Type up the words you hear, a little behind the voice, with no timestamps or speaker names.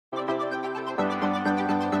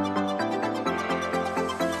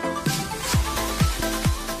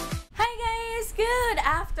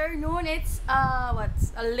afternoon. It's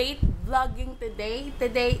what's a late vlogging today.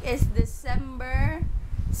 Today is December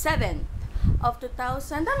 7th of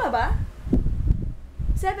 2000. Tama ba?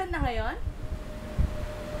 7 na ngayon?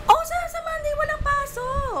 Oh, sa Monday walang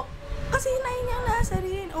pasok. Kasi 9 yung nasa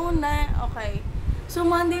rin. Oh, na. Okay. So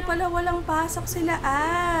Monday pala walang pasok sila,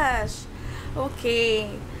 Ash.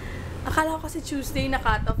 Okay. Akala ko kasi Tuesday na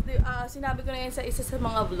cut-off. Sinabi ko na yan sa isa sa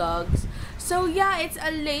mga vlogs. So, yeah, it's a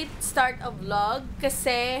late start of vlog.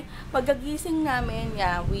 Kasi, pagkagising namin,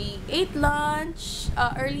 yeah, we ate lunch,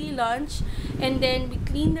 early lunch. And then, we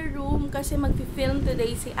cleaned the room kasi mag-film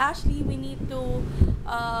today si Ashley. We need to,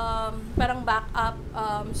 parang back up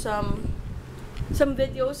some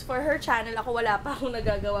videos for her channel. Ako wala pa akong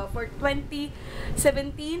nagagawa for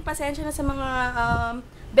 2017. Pasensya na sa mga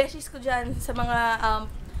beshies ko dyan, sa mga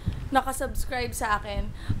nakasubscribe sa akin.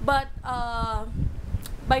 But,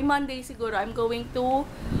 by Monday siguro, I'm going to,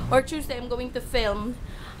 or Tuesday, I'm going to film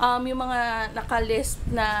yung mga nakalist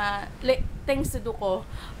na things to do ko.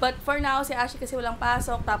 But for now, si Ashley kasi walang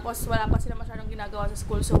pasok, tapos wala pa sila masyadong ginagawa sa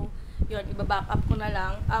school. So, yun, ibaback up ko na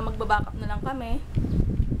lang. Magbaback up na lang kami.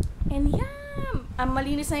 And yeah,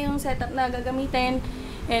 malinis na yung setup na gagamitin.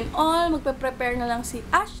 And all, magpe-prepare na lang si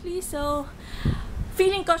Ashley. So,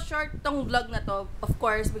 feeling ko short tong vlog na to, of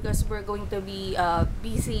course, because we're going to be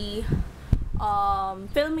busy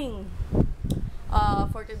filming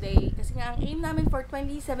for today. Kasi nga, ang aim namin for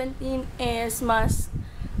 2017 is mas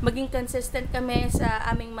maging consistent kami sa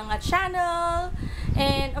aming mga channel.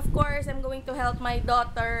 And of course, I'm going to help my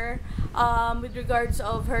daughter with regards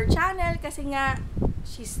of her channel kasi nga,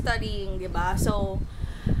 she's studying, diba? So,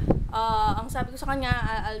 ang sabi ko sa kanya,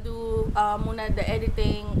 I'll do muna the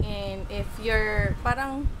editing, and if you're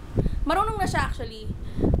parang marunong na siya actually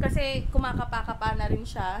kasi kumakapa-kapa na rin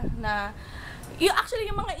siya na actually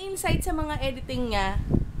yung mga insights sa mga editing niya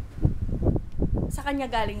sa kanya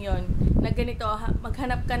galing yon na ganito,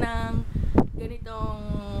 maghanap ka ng ganitong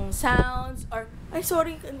sounds or ay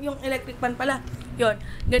sorry, yung electric pan pala yon,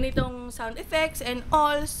 ganitong sound effects and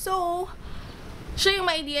also siya yung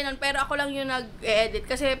ma-idea nun, pero ako lang yung nag-edit.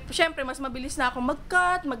 Kasi, syempre, mas mabilis na ako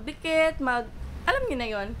mag-cut, mag-dikit, alam niyo na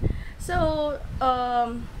yun. So,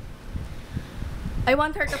 I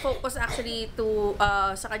want her to focus actually to,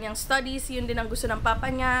 sa kanyang studies. Yun din ang gusto ng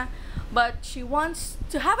papa niya. But, she wants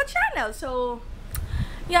to have a channel. So,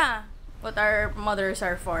 yeah, what our mothers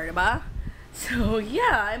are for, diba? So,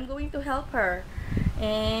 yeah, I'm going to help her.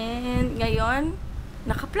 And, ngayon,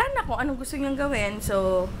 nakaplan na kung anong gusto niyang gawin.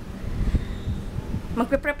 So,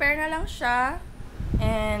 magpe-prepare na lang siya,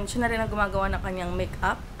 and siya na rin ang gumagawa ng kanyang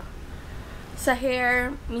makeup. Sa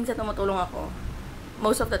hair, minsan tumutulong ako.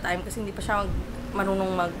 Most of the time, kasi hindi pa siya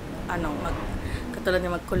marunong katulad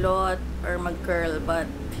niya magkulot or mag-curl, but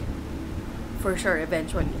for sure,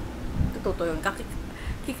 eventually, tututo yun.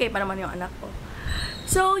 Kikay pa naman yung anak ko.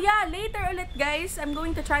 So, yeah, later ulit, guys. I'm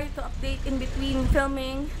going to try to update in between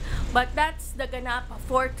filming, but that's the ganap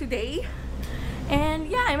for today.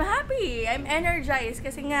 And yeah, I'm happy. I'm energized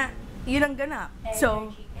kasi nga, yun ang ganap.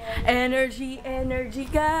 So, energy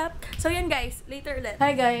gap. So yun guys, later ulit.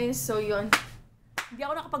 Hi guys, so yun. Hindi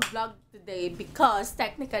ako nakapag-vlog today because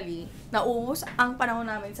technically, nauubos ang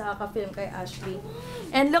panahon namin sa kaka-film kay Ashley.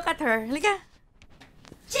 And look at her. Halika!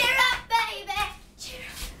 Cheer up, baby! Cheer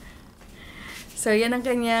up! So yan ang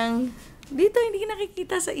kanyang, dito hindi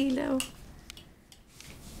nakikita sa ilaw.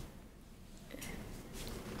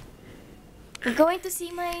 We're going to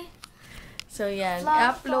see my... So, yan.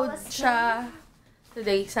 I-upload siya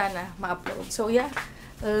today. Sana ma-upload. So, yeah.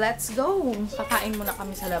 Let's go. Kakain muna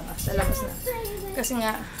kami sa labas. Sa labas na. Kasi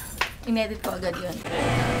nga, inedit ko agad yun.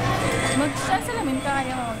 Magsasalamin ka.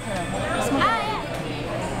 Kaya mo magsalamin.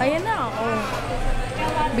 Ayan na. Oh.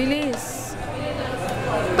 Bilis.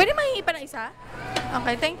 Pwede mahingi pa na isa?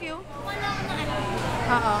 Okay, thank you.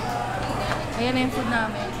 Oo. Ayan na yung food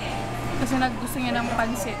namin. Kasi gusto niya ng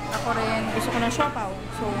pansit. Ako rin, gusto ko ng siopaw.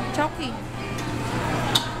 So, chowking.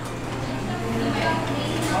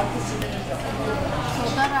 So,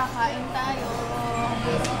 tara, kain tayo.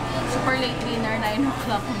 Super late dinner, 9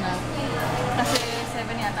 o'clock na. Kasi 7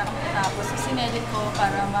 yata ako matapos. Kasi sinedit ko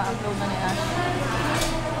para ma-upload na ni Ash.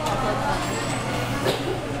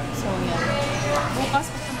 So, yan. Bukas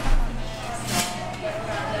pupunta kami sa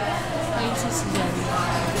places dyan.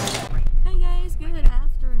 Hi guys, good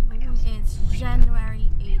afternoon. It's January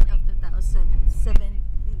 8 of 2017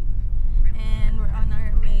 and we're on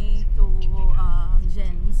our way to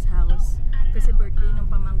Jen's house kasi birthday ng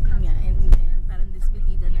pamangkin niya and parang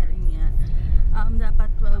despedida na rin niya. Dapat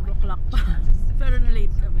 12 o'clock pa pero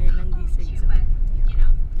na-late kami ng gising, so yeah.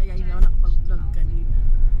 Kaya hindi ako nakapag-vlog kanina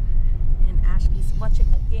and Ashley's watching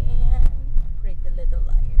again Pretty Little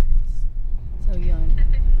Liars.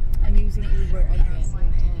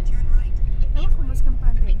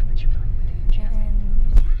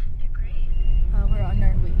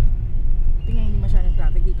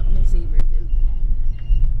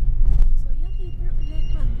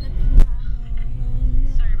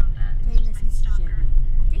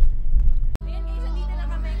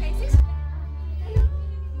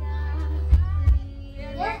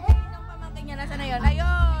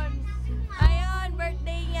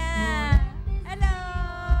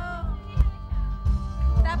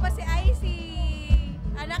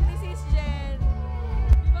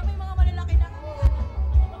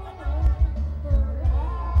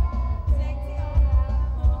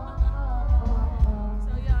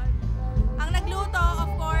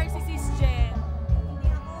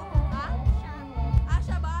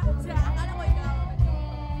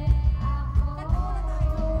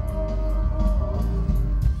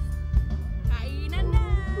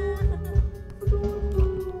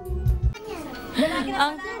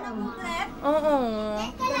 Ang... Oo.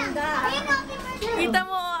 Kita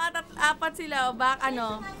mo, apat sila,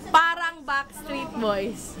 parang Backstreet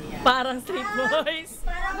Boys. Parang Street Boys.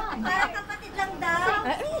 Parang kapatid lang daw.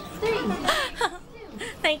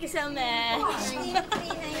 Thank you so much.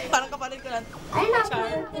 Parang kapatid ko lang.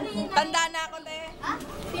 Tanda na ako, te.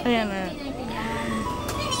 Ayan na.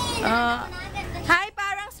 Hi,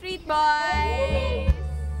 parang Street Boys!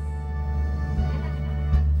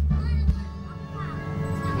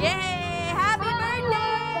 Yay! Happy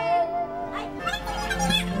birthday!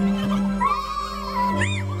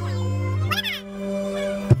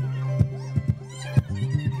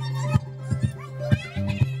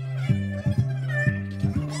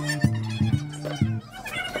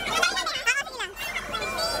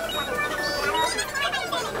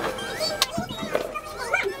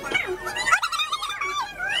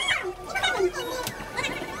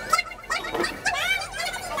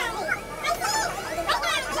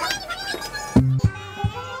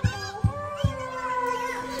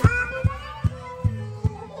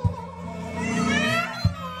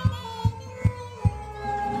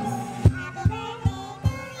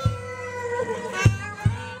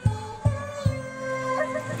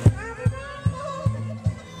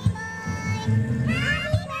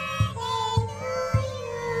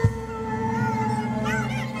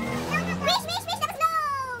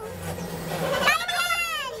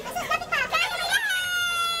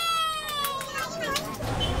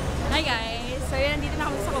 Hi guys! So yun, nandito na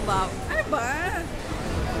kami sa Cubao. Ano ba?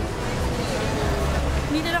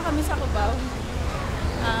 Nandito na kami sa Cubao.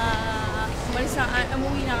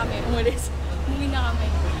 Umuwi na kami. Umuwi na kami.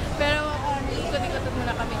 Pero ikot-ikot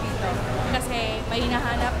muna kami dito. Kasi may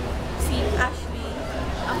hinahanap si Ashley.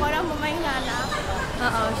 Ako lang mo may hinahanap.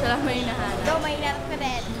 Oo, siya lang may hinahanap. Ikaw may hinahanap ka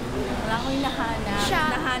din. Wala akong hinahanap. Siya.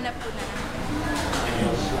 Nahanap ko na.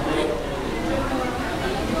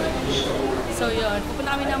 So yun,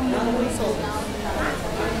 pupunta kami ng Muso.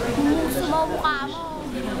 Muso mo, mukha mo.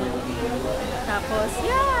 Tapos,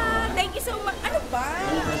 yeah! Thank you so much! Ano ba?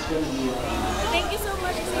 Thank you so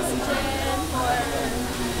much, Sis Jen, for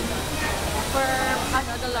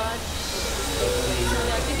the lunch. So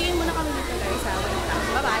yun, titingin muna kami dito guys.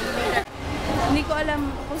 Bye-bye! Later. Hindi ko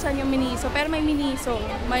alam kung saan yung Miniso, pero may Miniso.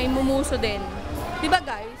 May Mumuso din. Diba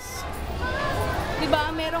guys?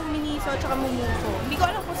 Diba merong Miniso at saka Mumuso? Hindi ko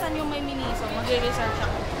alam kung saan yung may Miniso. Mag-research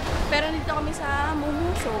ako. Pero dito kami sa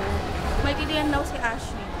Mumuso. May titingnan daw si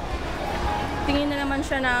Ashley. Tingin na naman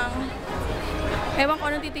siya ng... Ewan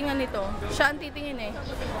ko anong titingnan nito. Siya ang titingin eh.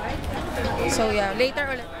 So yeah, later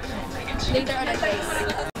ulit. Later ulit guys.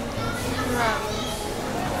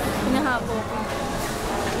 Hinahabo ko.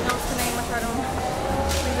 Tapos ko na yung masyadong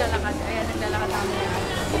naglalakad. Ayan, naglalakad namin.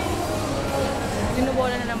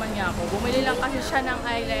 Dinubola na naman niya ako. Bumili lang kasi siya ng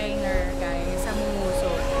eyeliner guys sa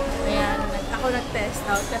Mumuso. Ayan, ako nag-test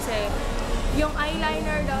out kasi yung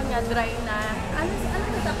eyeliner daw niya dry na. Ano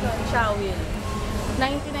natakon? Shawil.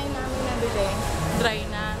 99 namin nabili. Dry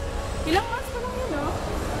na. Ilang months pa lang yun, no?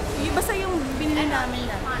 Basta yung binili namin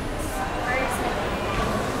na.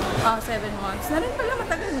 7 months. Na rin pala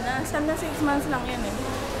matagal na. 6 months lang yan eh.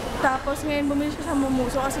 Tapos ngayon bumili siya sa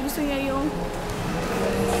Mumuso kasi gusto niya yung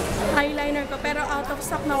eyeliner ko. Pero out of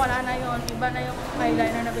stock na wala na yon. Iba na yung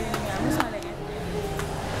eyeliner na binili niya. Mas maliit.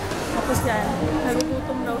 Tapos yan.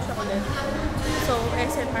 Nagugutom daw siya ulit. So,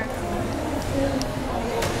 SMR kami.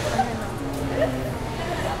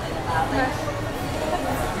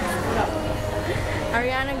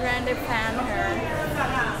 Ariana Grande fan her.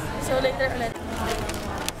 So, later ulit.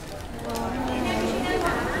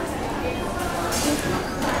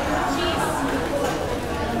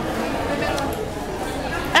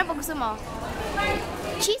 Ano pa gusto mo?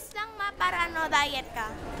 Cheese lang ma, para ano, diet ka.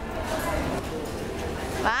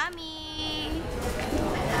 Mami!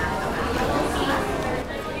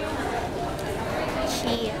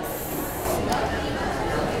 Cheese.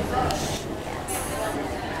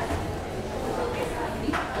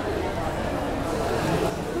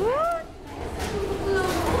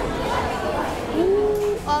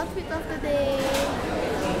 Outfit of the day.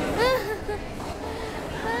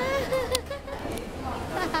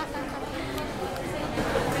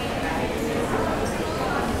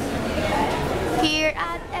 Here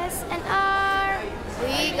at SNR,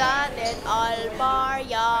 we got it all for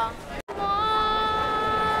ya. More.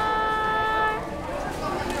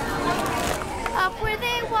 Up where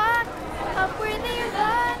they walk, up where they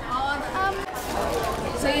run.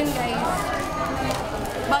 So yun guys.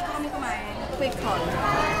 Bago kami kumain, quick haul.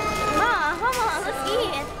 Ma, come on, let's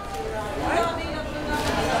eat.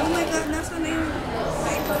 Oh my God, nasa na yung...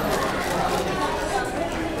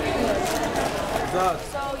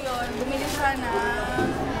 So yun, bumili siya na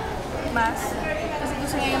mask. Kasi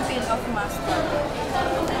gusto niya yung peel-off mask.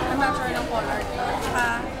 I'm not sure ng color to.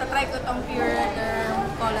 Tsaka, tatry ko tong Pure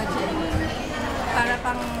Derm Collagen. Para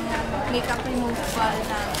pang makeup removal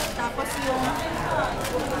na. Tapos yung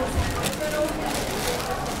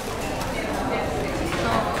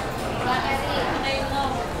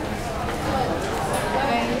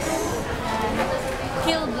guys,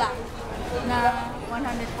 Kill Black na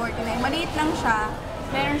 149. Maliit lang siya.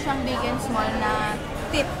 Meron siyang big and small na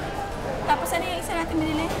tip. Tapos ano yung isa natin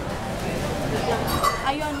binili?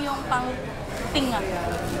 Ayun yung pang tinga.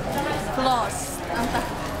 Floss.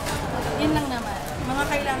 Yun lang naman. Mga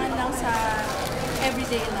kailangan lang sa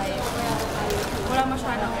everyday life. Wala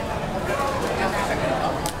masyadong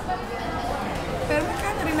pero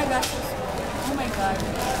magkano rin nagastos? Oh my God.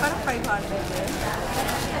 Parang 500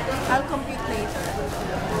 eh. I'll compute later.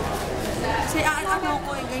 Kasi ano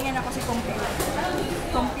ko eh, ganyan ako si compute.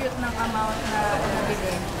 Compute ng amount na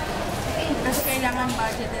nabili. Kasi kailangan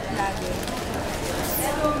budgeted lagi.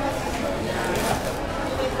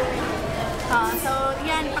 So,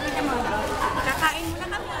 yan. Pakita mo. Kakain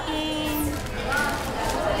muna kami.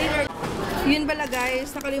 Later. Yun pala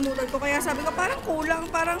guys, nakalimutan ko. Kaya sabi ko, parang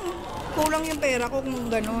kulang yung pera ko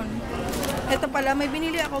kung ganun. Ito pala, may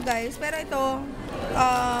binili ako guys. Pero ito,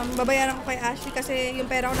 babayaran ko kay Ashley kasi yung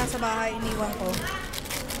pera ko nasa bahay, iniwan ko.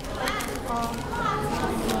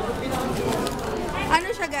 Ano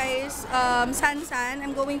siya guys, Sansan.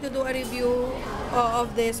 I'm going to do a review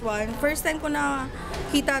of this one. First time ko na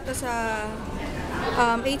kita to sa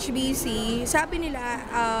HBC. Sabi nila,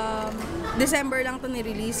 December lang to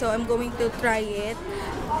ni-release. So, I'm going to try it.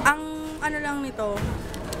 Ang ano lang nito,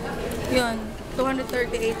 yun,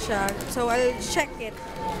 238 siya. So, I'll check it.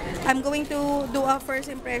 I'm going to do a first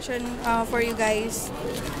impression for you guys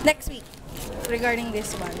next week regarding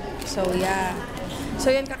this one. So, yeah. So,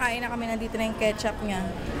 yun, kakain na kami. Nandito na yung ketchup niya.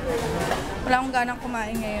 Wala akong ganang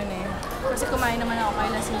kumain ngayon eh. Kasi kumain naman ako kay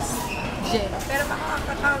Sis Jen. Pero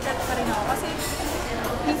kakakagat pa rin ako. Kasi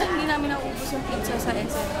minsan hindi namin naubos yung pizza sa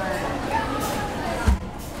SNR.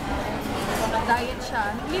 Diet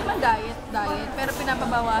siya. Hindi man diet. Pero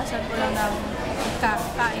pinapabawasan ko lang ng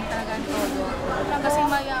kain talaga ng todo. Kasi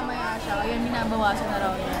maya-maya siya. Kaya binabawasan na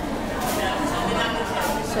raw niya.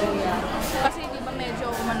 So, yeah. Kasi di ba medyo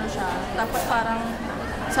umano siya. Tapos parang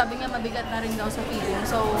sabi niya mabigat na rin daw sa feeling.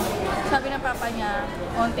 So, sabi ng papa niya,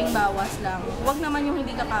 konting bawas lang. Huwag naman yung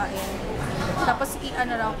hindi kakain. Tapos, eat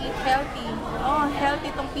healthy. Oh, healthy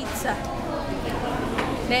tong pizza.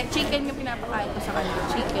 Chicken yung pinapakain ko sa kanila.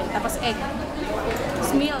 Chicken. Tapos, egg.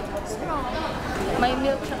 Tapos, milk. May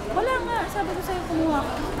milk siya. Wala nga. Sabi ko sa'yo, kumuha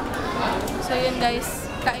ko. So, yun guys.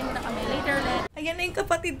 Kain na kami. Later ulit. Ayan na yung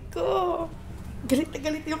kapatid ko. Galit na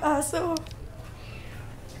galit yung aso.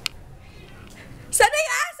 Sana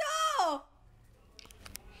yung aso?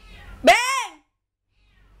 Beng!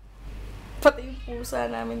 Pati yung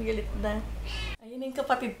pusa namin galit na. Ayun yung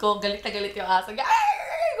kapatid ko, galit na galit yung aso. Ay!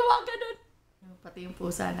 Gumawa ganun. Pati yung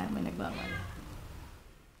pusa namin nagbawala.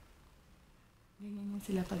 Ganyan yung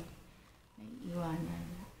sila pag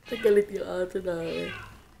naiiwanan. Galit yung aso namin.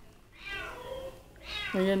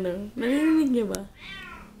 Ayan o. Narinig niyo ba?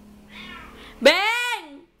 Beng!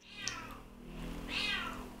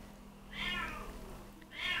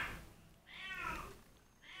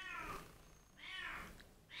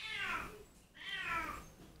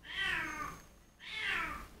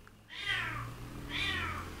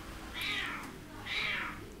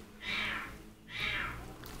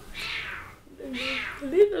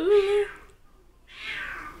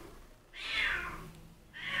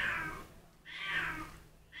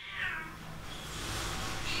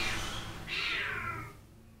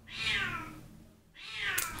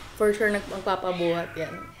 For sure, magpapabuhat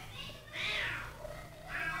yan.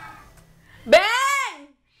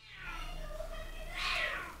 Beng!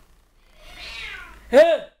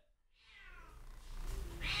 Huh?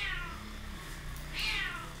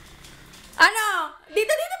 Ano?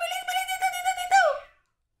 Dito, bilis, dito!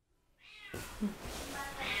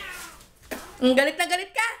 Galit na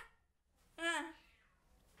galit ka?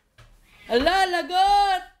 Ala,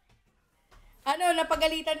 lagot! Ano,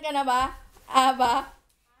 napagalitan ka na ba? Aba?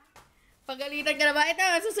 Pagalitan ka na ba?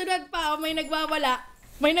 Ito, susunod pa. May nagwawala.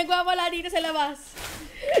 May nagwawala dito sa labas.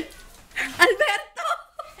 Alberto!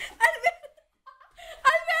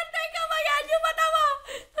 Alberto, ikaw ba yan? Yung mata mo!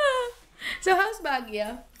 So, how's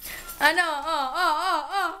Baguio? Ano?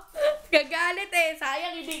 Gagalit eh.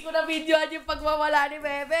 Sayang, hindi ko na videoan yung pagwawala ni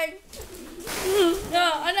Bebeng.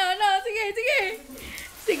 Ano?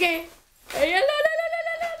 Sige. Ayan,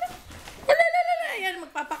 Ayan,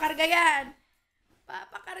 magpapakarga yan.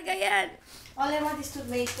 Papakarga yan. All I want is to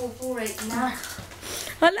make poo right now.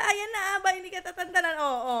 Hala, ayan na, ba? Hindi ka tatandanan.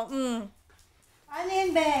 Ano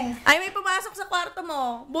yun, Beng? Ay, may pumasok sa kwarto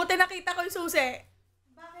mo. Buti nakita ko yung susi.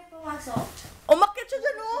 Bakit pumasok? Umakyat siya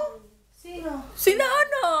dyan, oh. Sino? Sina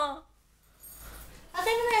ano? Ate,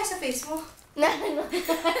 ano na yan sa face mo?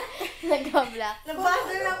 Nag-block.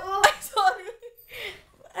 Nabasa lang ako. Ay, sorry.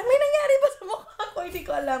 Ay, may nangyari ba sa mukha ko? Hindi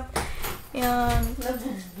ko alam. Yan.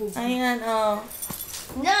 Nabugbog. Ayan, oh.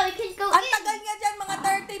 No, we can go Ang in. tagal niya dyan, mga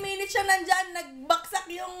 30 minutes siya nandyan.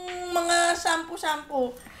 Nagbaksak yung mga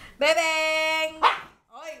shampoo. Bebeng!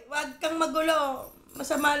 Oy, wag kang magulo.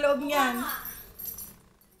 Masama loob niyan.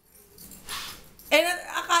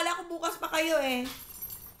 Akala ko bukas pa kayo eh.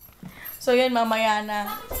 So yun, mamaya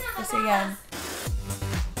na. Kasi yan.